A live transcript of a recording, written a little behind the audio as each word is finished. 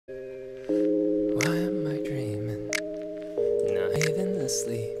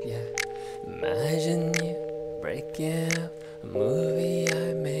movie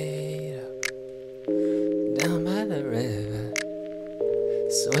I made up down by the river,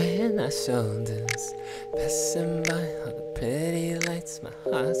 swaying our shoulders, passing by all the pretty lights. My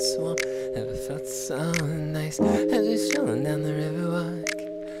heart's warm, never felt so nice as we strolling down the riverwalk.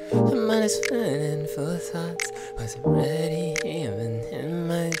 My mind is spinning full of thoughts. Wasn't ready even in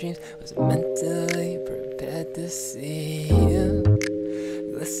my dreams. Wasn't mentally prepared to see you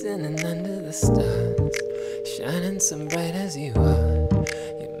glistening under the stars, shining so bright as you are.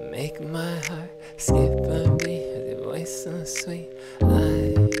 You make my heart skip a beat with your voice so sweet.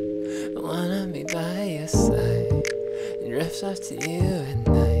 I wanna be by your side, drift off to you at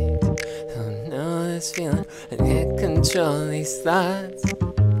night. Don't know this feeling, I can't control these thoughts.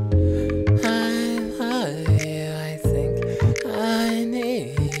 I love you, I think I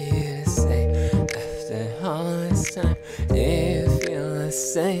need you to say. After all this time, do you feel the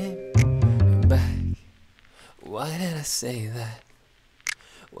same? Back, why did I say that?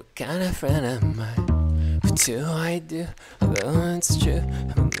 What kind of friend am I? What do I do? Although it's true,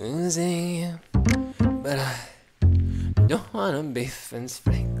 I'm losing you, but I don't wanna be friends,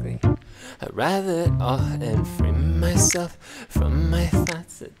 frankly. I'd rather it all and free myself from my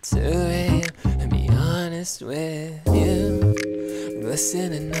thoughts at 2 a.m. and be honest with you.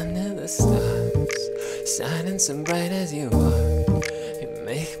 Glistening under the stars, shining so bright as you are. You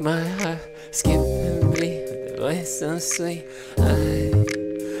make my heart skip and beat with a voice so sweet. I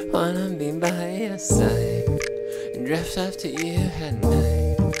wanna be by your side and drift off to you at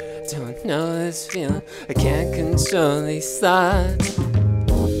night. Don't know this feeling, I can't control these thoughts. I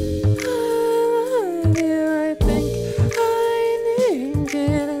love you, I think I need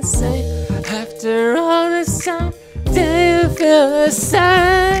you to say. After all this time, do you feel the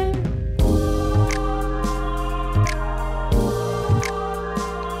same?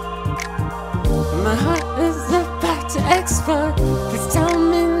 My heart is about to explode. Please tell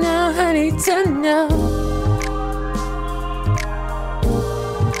me now, I need to know.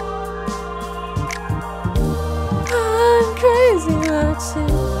 I'm crazy about you,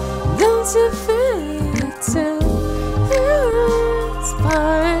 don't you feel it too? It's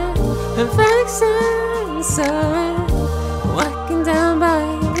pouring, affection soaring, walking down by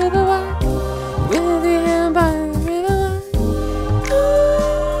the riverwalk, with you here by the riverwalk.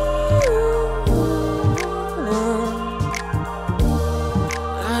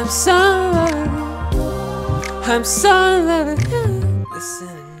 I'm so in love with you.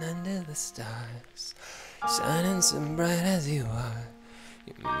 Listening under the stars, shining so bright as you are.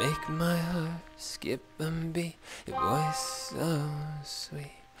 You make my heart skip and beat, your voice so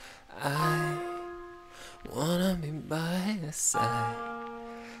sweet. I wanna be by your side,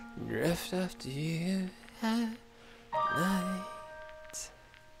 drift off to you at night.